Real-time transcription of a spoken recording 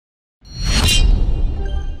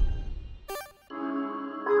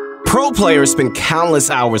Pro players spend countless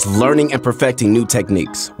hours learning and perfecting new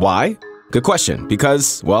techniques. Why? Good question.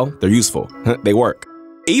 Because, well, they're useful. They work.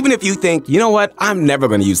 Even if you think, you know what, I'm never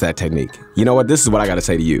going to use that technique. You know what, this is what I got to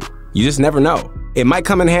say to you. You just never know. It might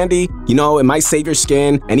come in handy, you know, it might save your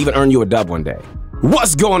skin and even earn you a dub one day.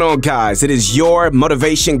 What's going on, guys? It is your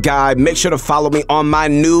motivation guy. Make sure to follow me on my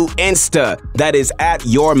new Insta. That is at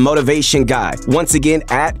your motivation guy. Once again,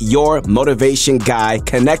 at your motivation guy.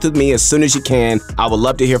 Connect with me as soon as you can. I would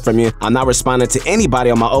love to hear from you. I'm not responding to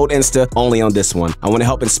anybody on my old Insta, only on this one. I want to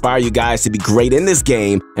help inspire you guys to be great in this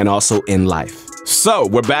game and also in life. So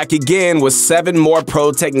we're back again with 7 more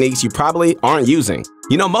pro techniques you probably aren't using.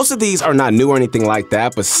 You know, most of these are not new or anything like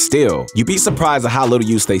that, but still, you'd be surprised at how little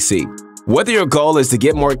use they see. Whether your goal is to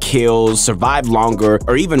get more kills, survive longer,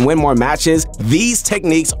 or even win more matches, these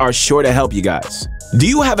techniques are sure to help you guys. Do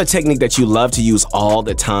you have a technique that you love to use all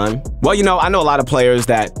the time? Well, you know, I know a lot of players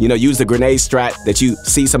that, use the grenade strat that you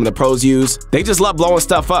see some of the pros use. They just love blowing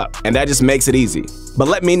stuff up, and that just makes it easy. But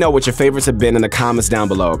let me know what your favorites have been in the comments down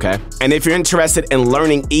below, okay? And if you're interested in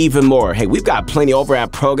learning even more, hey, we've got plenty over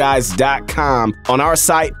at ProGuides.com. On our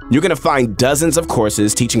site, you're gonna find dozens of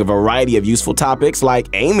courses teaching a variety of useful topics like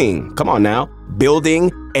aiming, come on now, building,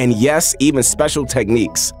 and yes, even special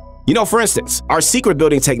techniques. You know, for instance, our Secret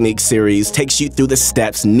Building Techniques series takes you through the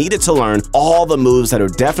steps needed to learn all the moves that are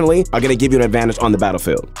going to give you an advantage on the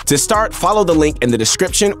battlefield. To start, follow the link in the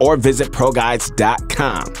description or visit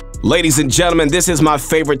ProGuides.com. Ladies and gentlemen, this is my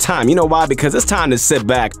favorite time. You know why? Because it's time to sit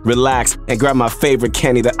back, relax, and grab my favorite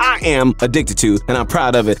candy that I am addicted to, and I'm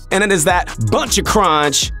proud of it. And it is that Bunch of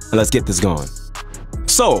Crunch. And let's get this going.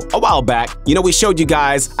 So, a while back, we showed you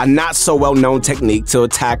guys a not so well-known technique to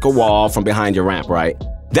attack a wall from behind your ramp, right?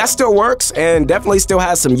 That still works and definitely still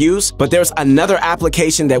has some use, but there's another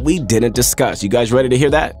application that we didn't discuss. You guys ready to hear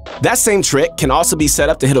that? That same trick can also be set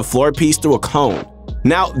up to hit a floor piece through a cone.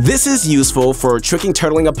 Now, this is useful for tricking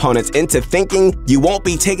turtling opponents into thinking you won't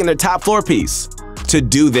be taking their top floor piece. To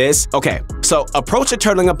do this, okay, so approach your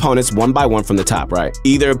turtling opponents one by one from the top, right?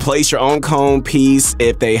 Either place your own cone piece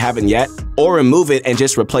if they haven't yet, or remove it and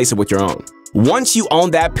just replace it with your own. Once you own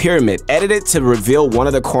that pyramid, edit it to reveal one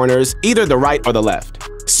of the corners, either the right or the left.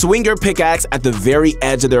 Swing your pickaxe at the very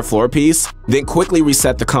edge of their floor piece, then quickly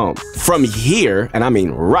reset the cone. From here, and I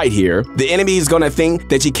mean right here, the enemy is gonna think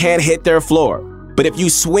that you can't hit their floor. But if you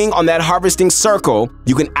swing on that harvesting circle,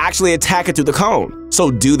 you can actually attack it through the cone.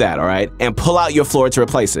 So do that, all right? And pull out your floor to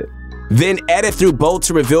replace it. Then edit through both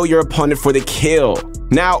to reveal your opponent for the kill.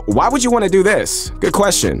 Now, why would you want to do this? Good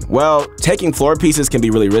question. Well, taking floor pieces can be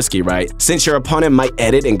really risky, right? Since your opponent might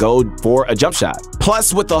edit and go for a jump shot.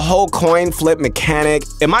 Plus, with the whole coin flip mechanic,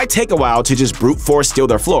 it might take a while to just brute force steal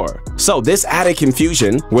their floor. So this added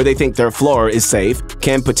confusion, where they think their floor is safe,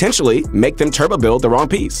 can potentially make them turbo build the wrong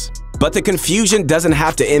piece. But the confusion doesn't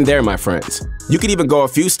have to end there, my friends. You could even go a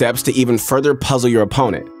few steps to even further puzzle your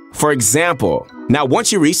opponent. For example, now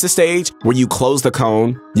once you reach the stage where you close the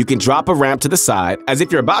cone, you can drop a ramp to the side as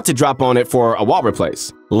if you're about to drop on it for a wall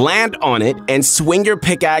replace. Land on it and swing your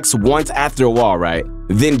pickaxe once after a wall, right?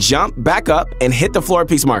 Then jump back up and hit the floor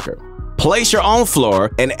piece marker. Place your own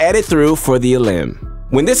floor and edit through for the elim.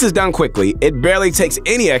 When this is done quickly, it barely takes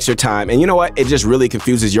any extra time, and you know what? It just really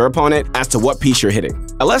confuses your opponent as to what piece you're hitting.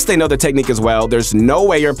 Unless they know the technique as well, there's no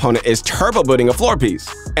way your opponent is turbo building a floor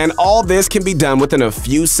piece. And all this can be done within a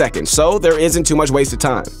few seconds, so there isn't too much wasted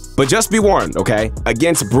time. But just be warned, okay?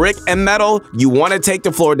 Against brick and metal, you want to take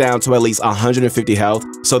the floor down to at least 150 health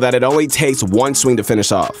so that it only takes one swing to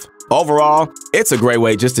finish off. Overall, it's a great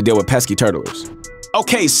way just to deal with pesky turtlers.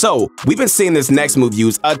 Okay, so we've been seeing this next move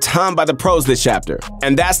used a ton by the pros this chapter,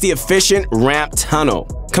 and that's the efficient ramp tunnel.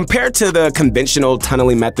 Compared to the conventional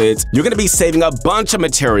tunneling methods, you're going to be saving a bunch of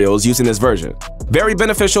materials using this version. Very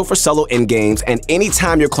beneficial for solo endgames and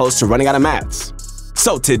anytime you're close to running out of mats.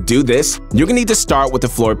 So to do this, you're going to need to start with the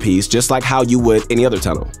floor piece just like how you would any other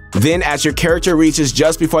tunnel. Then as your character reaches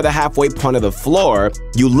just before the halfway point of the floor,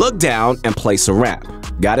 you look down and place a ramp.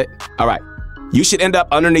 Got it? All right. You should end up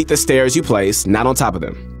underneath the stairs you place, not on top of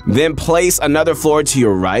them. Then place another floor to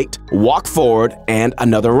your right, walk forward, and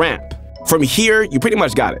another ramp. From here, you pretty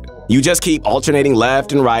much got it. You just keep alternating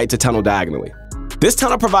left and right to tunnel diagonally. This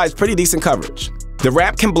tunnel provides pretty decent coverage. The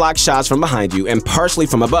ramp can block shots from behind you and partially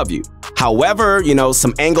from above you. However,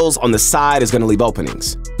 some angles on the side is going to leave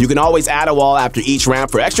openings. You can always add a wall after each ramp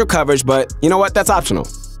for extra coverage, but you know what? That's optional.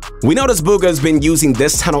 We noticed Booga's been using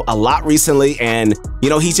this tunnel a lot recently, and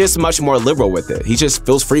he's just much more liberal with it. He just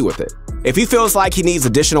feels free with it. If he feels like he needs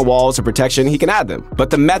additional walls or protection, he can add them,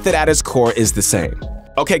 but the method at its core is the same.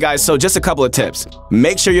 Okay guys, so just a couple of tips.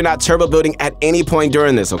 Make sure you're not turbo building at any point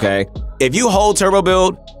during this, okay? If you hold turbo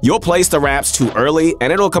build, you'll place the ramps too early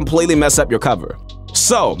and it'll completely mess up your cover.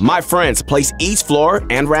 So, my friends, place each floor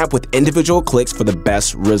and ramp with individual clicks for the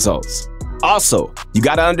best results. Also, you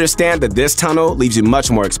gotta understand that this tunnel leaves you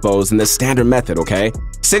much more exposed than the standard method, okay?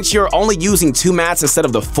 Since you're only using 2 mats instead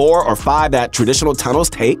of the 4 or 5 that traditional tunnels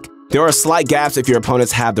take, there are slight gaps if your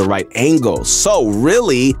opponents have the right angle. So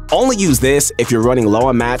really, only use this if you're running low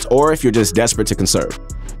on mats or if you're just desperate to conserve.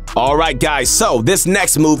 Alright guys, so this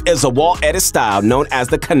next move is a wall edit style known as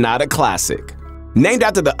the Kanata Classic. Named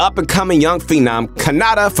after the up-and-coming young phenom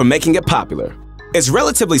Kanata for making it popular. It's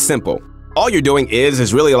relatively simple. All you're doing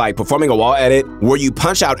is really like performing a wall edit where you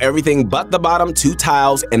punch out everything but the bottom 2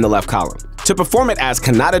 tiles in the left column. To perform it as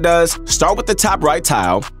Kanata does, start with the top right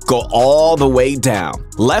tile, go all the way down,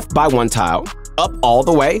 left by 1 tile, up all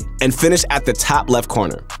the way, and finish at the top left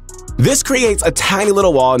corner. This creates a tiny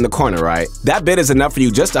little wall in the corner, right? That bit is enough for you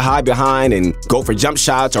just to hide behind and go for jump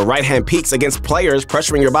shots or right-hand peeks against players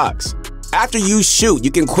pressuring your box. After you shoot, you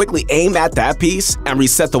can quickly aim at that piece and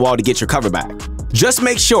reset the wall to get your cover back. Just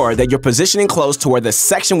make sure that you're positioning close to where the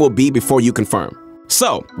section will be before you confirm.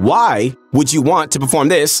 So, why would you want to perform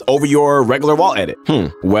this over your regular wall edit?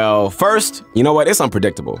 Well, first, you know what? It's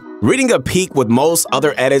unpredictable. Reading a peek with most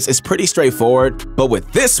other edits is pretty straightforward, but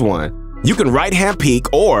with this one, you can right-hand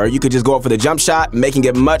peek or you could just go up for the jump shot, making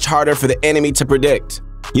it much harder for the enemy to predict.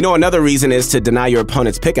 You know, another reason is to deny your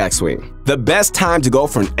opponent's pickaxe swing. The best time to go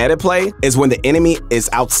for an edit play is when the enemy is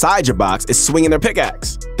outside your box, is swinging their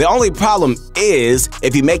pickaxe. The only problem is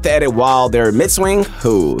if you make the edit while they're mid-swing,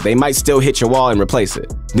 they might still hit your wall and replace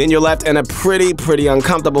it. Then you're left in a pretty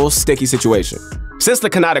uncomfortable, sticky situation. Since the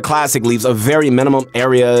Kanata Classic leaves a very minimum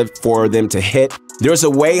area for them to hit, there's a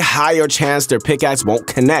way higher chance their pickaxe won't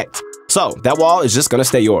connect. So that wall is just gonna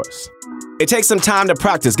stay yours. It takes some time to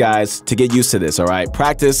practice, guys, to get used to this, all right?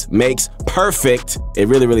 Practice makes perfect. It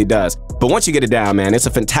really does. But once you get it down, man, it's a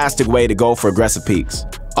fantastic way to go for aggressive peaks.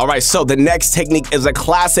 All right, so the next technique is a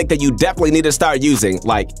classic that you definitely need to start using,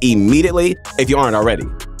 like immediately, if you aren't already.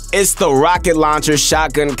 It's the rocket launcher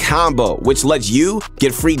shotgun combo, which lets you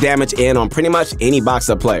get free damage in on pretty much any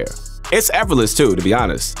box-up player. It's effortless too, to be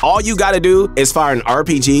honest. All you gotta do is fire an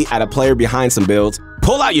RPG at a player behind some builds,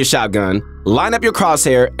 pull out your shotgun, line up your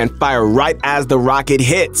crosshair, and fire right as the rocket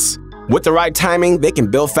hits. With the right timing, they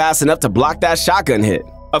can build fast enough to block that shotgun hit.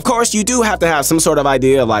 Of course, you do have to have some sort of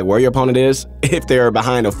idea of like where your opponent is. If they're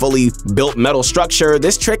behind a fully built metal structure,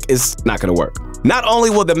 this trick is not gonna work. Not only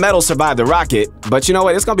will the metal survive the rocket, but you know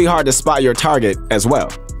what? It's gonna be hard to spot your target as well.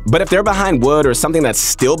 But if they're behind wood or something that's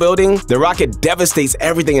still building, the rocket devastates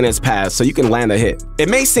everything in its path so you can land a hit. It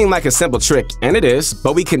may seem like a simple trick, and it is,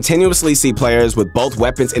 but we continuously see players with both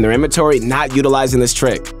weapons in their inventory not utilizing this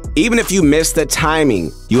trick. Even if you miss the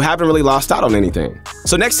timing, you haven't really lost out on anything.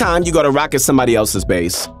 So next time you go to rocket somebody else's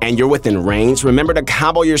base and you're within range, remember to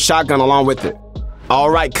combo your shotgun along with it. All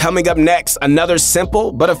right, coming up next, another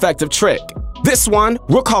simple but effective trick. This one,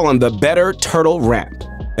 we're calling the Better Turtle Ramp.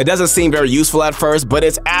 It doesn't seem very useful at first, but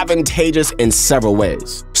it's advantageous in several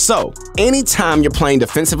ways. So, anytime you're playing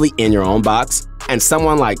defensively in your own box and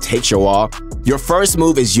someone like takes your wall, your first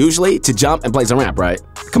move is usually to jump and place a ramp, right?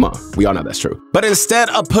 Come on, we all know that's true. But instead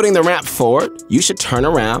of putting the ramp forward, you should turn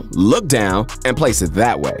around, look down, and place it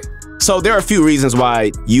that way. So there are a few reasons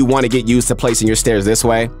why you want to get used to placing your stairs this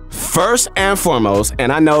way. First and foremost,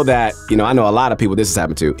 and I know that, I know a lot of people this has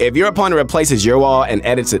happened to. If your opponent replaces your wall and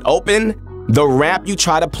edits it open, the ramp you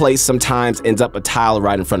try to place sometimes ends up a tile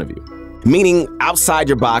right in front of you, meaning outside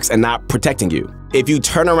your box and not protecting you. If you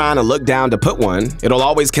turn around and look down to put one, it'll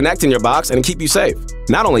always connect in your box and keep you safe.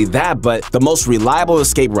 Not only that, but the most reliable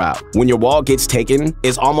escape route when your wall gets taken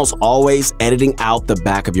is almost always editing out the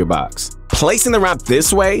back of your box. Placing the ramp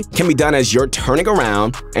this way can be done as you're turning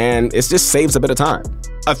around, and it just saves a bit of time.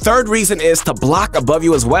 A third reason is to block above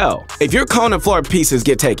you as well. If your cone and floor pieces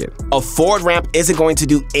get taken, a forward ramp isn't going to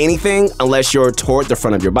do anything unless you're toward the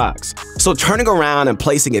front of your box. So turning around and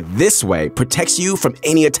placing it this way protects you from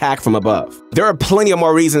any attack from above. There are plenty of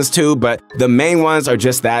more reasons too, but the main ones are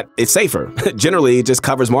just that it's safer. Generally, it just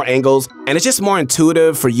covers more angles, and it's just more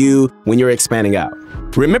intuitive for you when you're expanding out.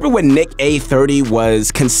 Remember when Nick A30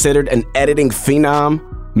 was considered an editing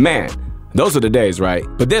phenom? Man, those were the days, right?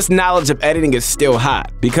 But this knowledge of editing is still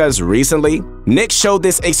hot because recently, Nick showed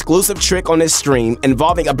this exclusive trick on his stream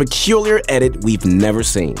involving a peculiar edit we've never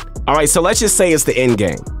seen. All right, so let's just say it's the end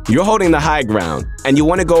game. You're holding the high ground and you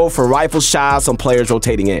want to go for rifle shots on players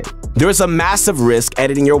rotating in. There's a massive risk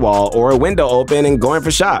editing your wall or a window open and going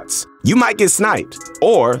for shots. You might get sniped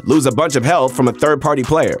or lose a bunch of health from a third-party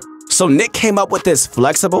player. So Nick came up with this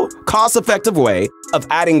flexible, cost-effective way of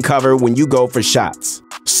adding cover when you go for shots.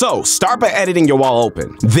 So start by editing your wall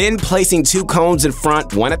open, then placing 2 cones in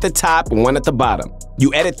front, one at the top and one at the bottom.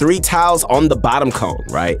 You edit 3 tiles on the bottom cone,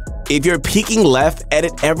 right? If you're peeking left,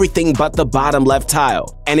 edit everything but the bottom left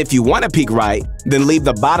tile. And if you want to peek right, then leave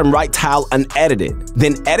the bottom right tile unedited.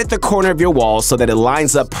 Then edit the corner of your wall so that it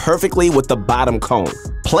lines up perfectly with the bottom cone.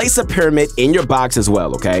 Place a pyramid in your box as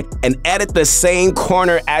well, okay? And edit the same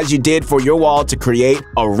corner as you did for your wall to create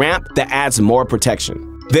a ramp that adds more protection.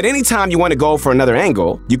 Then anytime you want to go for another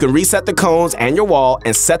angle, you can reset the cones and your wall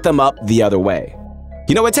and set them up the other way.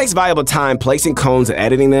 You know, it takes valuable time placing cones and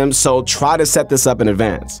editing them, so try to set this up in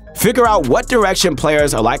advance. Figure out what direction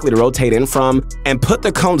players are likely to rotate in from and put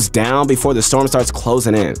the cones down before the storm starts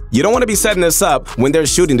closing in. You don't want to be setting this up when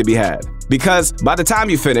there's shooting to be had, because by the time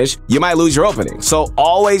you finish, you might lose your opening. So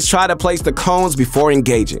always try to place the cones before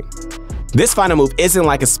engaging. This final move isn't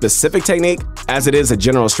like a specific technique, as it is a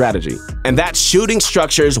general strategy, and that's shooting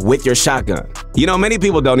structures with your shotgun. You know, many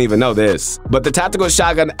people don't even know this, but the tactical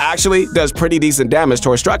shotgun actually does pretty decent damage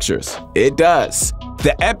towards structures. It does.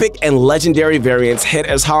 The epic and legendary variants hit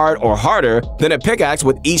as hard or harder than a pickaxe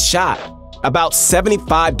with each shot. About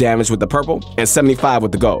 75 damage with the purple and 75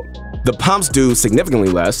 with the gold. The pumps do significantly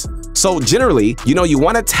less, so generally, you know you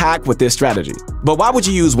want to attack with this strategy. But why would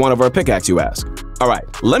you use one over a pickaxe, you ask? Alright,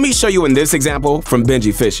 let me show you in this example from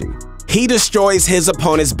Benji Fishy. He destroys his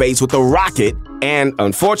opponent's base with a rocket and,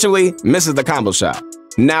 unfortunately, misses the combo shot.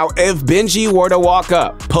 Now, if Benji were to walk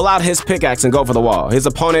up, pull out his pickaxe and go for the wall, his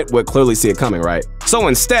opponent would clearly see it coming, right? So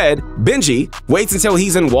instead, Benji waits until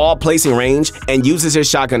he's in wall placing range and uses his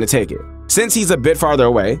shotgun to take it. Since he's a bit farther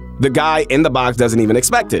away, the guy in the box doesn't even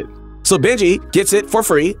expect it. So Benji gets it for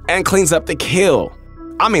free and cleans up the kill.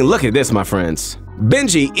 I mean, look at this, my friends.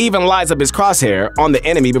 Benji even lines up his crosshair on the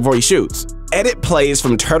enemy before he shoots. Edit plays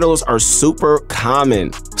from turtles are super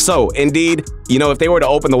common. So indeed, you know, if they were to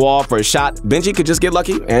open the wall for a shot, Benji could just get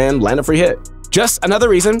lucky and land a free hit. Just another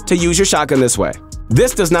reason to use your shotgun this way.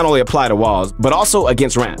 This does not only apply to walls, but also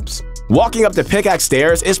against ramps. Walking up the pickaxe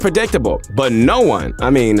stairs is predictable, but no one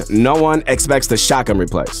expects the shotgun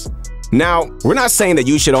replace. Now, we're not saying that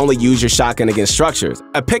you should only use your shotgun against structures.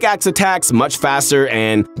 A pickaxe attacks much faster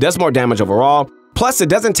and does more damage overall. Plus, it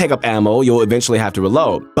doesn't take up ammo you'll eventually have to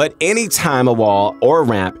reload. But anytime a wall or a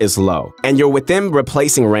ramp is low and you're within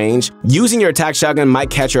replacing range, using your attack shotgun might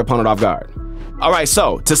catch your opponent off guard. Alright,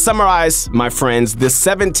 so to summarize, my friends, the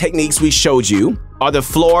 7 techniques we showed you are the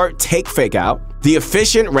floor take fake out, the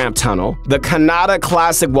efficient ramp tunnel, the Kanata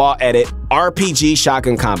classic wall edit, RPG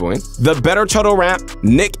shotgun comboing, the better turtle ramp,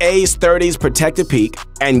 Nick A's 30s protected peek,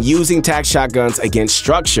 and using tac shotguns against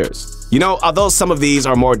structures. You know, although some of these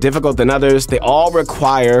are more difficult than others, they all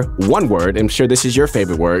require one word, I'm sure this is your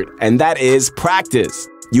favorite word, and that is practice.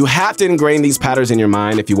 You have to ingrain these patterns in your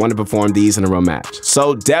mind if you want to perform these in a real match.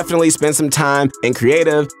 So definitely spend some time in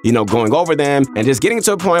creative, you know, going over them and just getting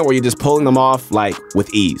to a point where you're just pulling them off like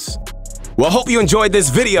with ease. Well, hope you enjoyed this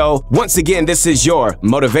video. Once again, this is your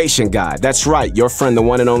motivation guide. That's right, your friend, the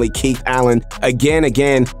one and only Keith Allen.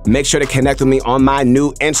 Again, make sure to connect with me on my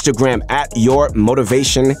new Instagram at Your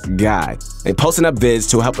Motivation Guide. And posting up vids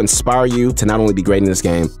to help inspire you to not only be great in this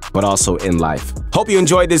game, but also in life. Hope you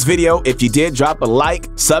enjoyed this video. If you did, drop a like,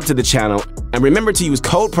 sub to the channel, and remember to use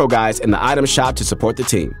code ProGuides in the item shop to support the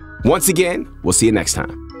team. Once again, we'll see you next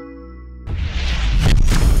time.